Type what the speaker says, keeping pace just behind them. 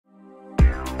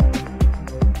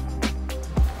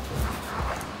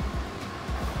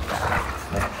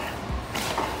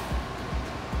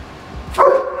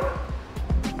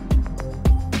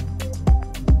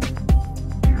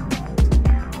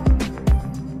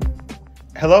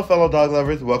Hello fellow dog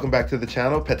lovers, welcome back to the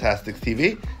channel, Petastics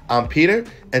TV. I'm Peter,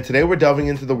 and today we're delving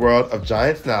into the world of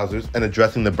Giant Schnauzers and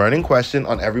addressing the burning question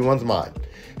on everyone's mind.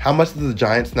 How much does a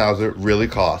Giant Schnauzer really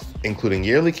cost, including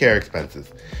yearly care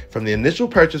expenses? From the initial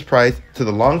purchase price to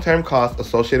the long-term costs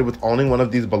associated with owning one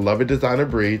of these beloved designer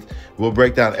breeds, we'll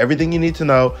break down everything you need to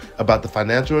know about the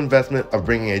financial investment of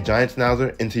bringing a Giant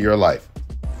Schnauzer into your life.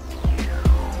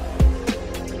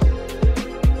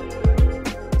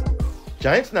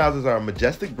 Giant Schnauzers are a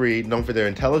majestic breed known for their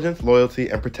intelligence, loyalty,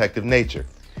 and protective nature.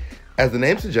 As the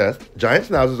name suggests, Giant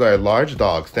Schnauzers are a large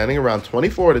dog standing around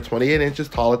 24 to 28 inches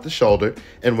tall at the shoulder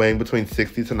and weighing between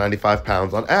 60 to 95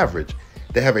 pounds on average.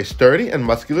 They have a sturdy and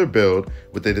muscular build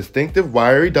with a distinctive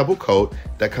wiry double coat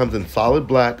that comes in solid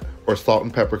black or salt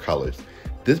and pepper colors.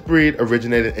 This breed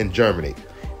originated in Germany.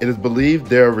 It is believed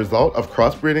they're a result of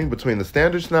crossbreeding between the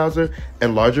standard Schnauzer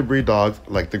and larger breed dogs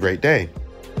like the Great Dane.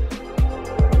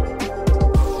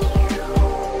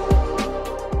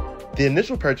 The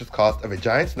initial purchase cost of a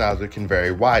Giant Schnauzer can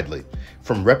vary widely.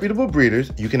 From reputable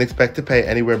breeders, you can expect to pay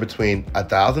anywhere between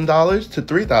 $1,000 to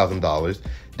 $3,000,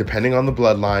 depending on the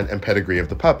bloodline and pedigree of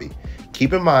the puppy.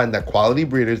 Keep in mind that quality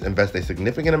breeders invest a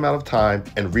significant amount of time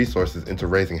and resources into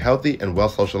raising healthy and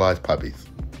well-socialized puppies.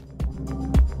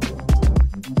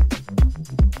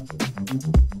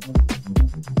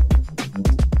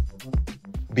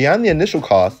 Beyond the initial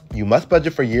cost, you must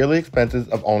budget for yearly expenses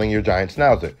of owning your Giant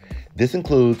Schnauzer. This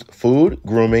includes food,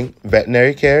 grooming,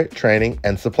 veterinary care, training,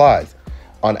 and supplies.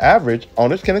 On average,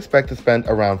 owners can expect to spend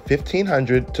around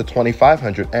 $1,500 to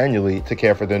 $2,500 annually to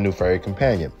care for their new furry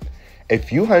companion. A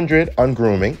few hundred on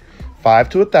grooming,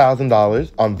 $500 to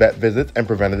 $1,000 on vet visits and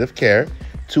preventative care,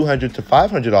 $200 to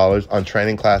 $500 on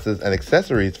training classes and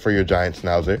accessories for your Giant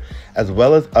Schnauzer, as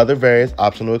well as other various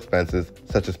optional expenses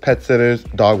such as pet sitters,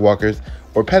 dog walkers,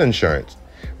 or pet insurance.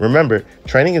 Remember,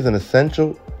 training is an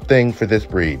essential thing for this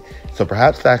breed, so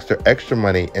perhaps factor extra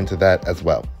money into that as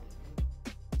well.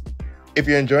 If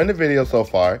you're enjoying the video so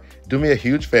far, do me a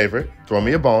huge favor, throw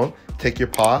me a bone, take your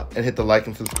paw, and hit the like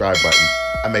and subscribe button.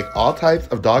 I make all types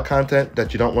of dog content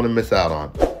that you don't want to miss out on.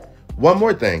 One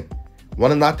more thing,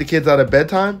 want to knock the kids out at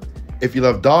bedtime? If you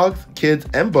love dogs, kids,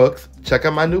 and books, check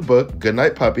out my new book,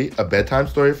 Goodnight Puppy, a bedtime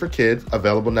story for kids,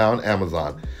 available now on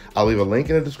Amazon. I'll leave a link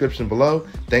in the description below.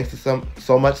 Thanks to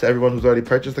so much to everyone who's already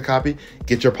purchased a copy.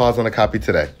 Get your paws on a copy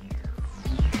today.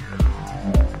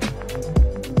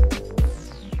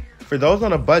 For those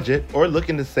on a budget or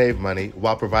looking to save money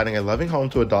while providing a loving home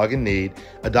to a dog in need,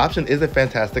 adoption is a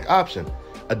fantastic option.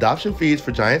 Adoption fees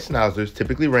for Giant Schnauzers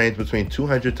typically range between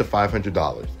 $200 to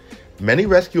 $500. Many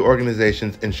rescue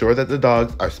organizations ensure that the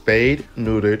dogs are spayed,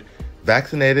 neutered,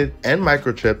 vaccinated, and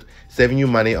microchipped, saving you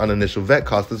money on initial vet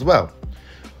costs as well.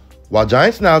 While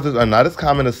Giant Schnauzers are not as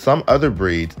common as some other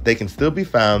breeds, they can still be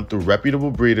found through reputable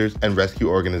breeders and rescue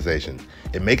organizations.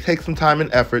 It may take some time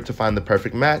and effort to find the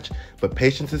perfect match, but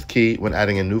patience is key when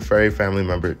adding a new furry family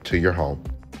member to your home.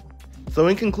 So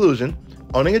in conclusion,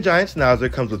 owning a Giant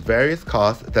Schnauzer comes with various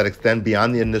costs that extend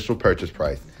beyond the initial purchase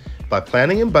price. By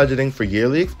planning and budgeting for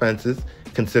yearly expenses,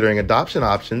 considering adoption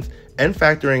options, and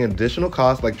factoring additional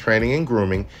costs like training and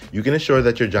grooming, you can ensure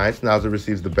that your Giant Schnauzer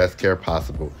receives the best care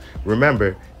possible.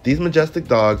 Remember, these majestic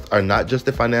dogs are not just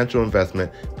a financial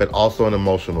investment, but also an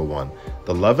emotional one.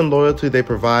 The love and loyalty they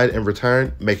provide in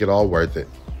return make it all worth it.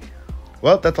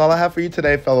 Well, that's all I have for you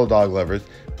today, fellow dog lovers.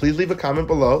 Please leave a comment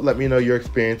below. Let me know your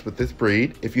experience with this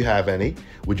breed, if you have any.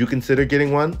 Would you consider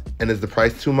getting one? And is the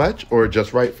price too much or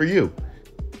just right for you?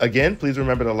 Again, please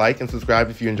remember to like and subscribe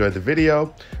if you enjoyed the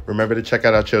video. Remember to check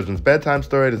out our children's bedtime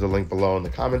story. There's a link below in the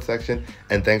comment section.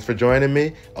 And thanks for joining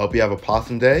me. I hope you have a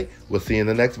awesome day. We'll see you in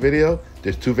the next video.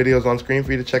 There's 2 videos on screen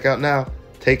for you to check out now.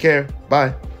 Take care.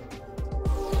 Bye.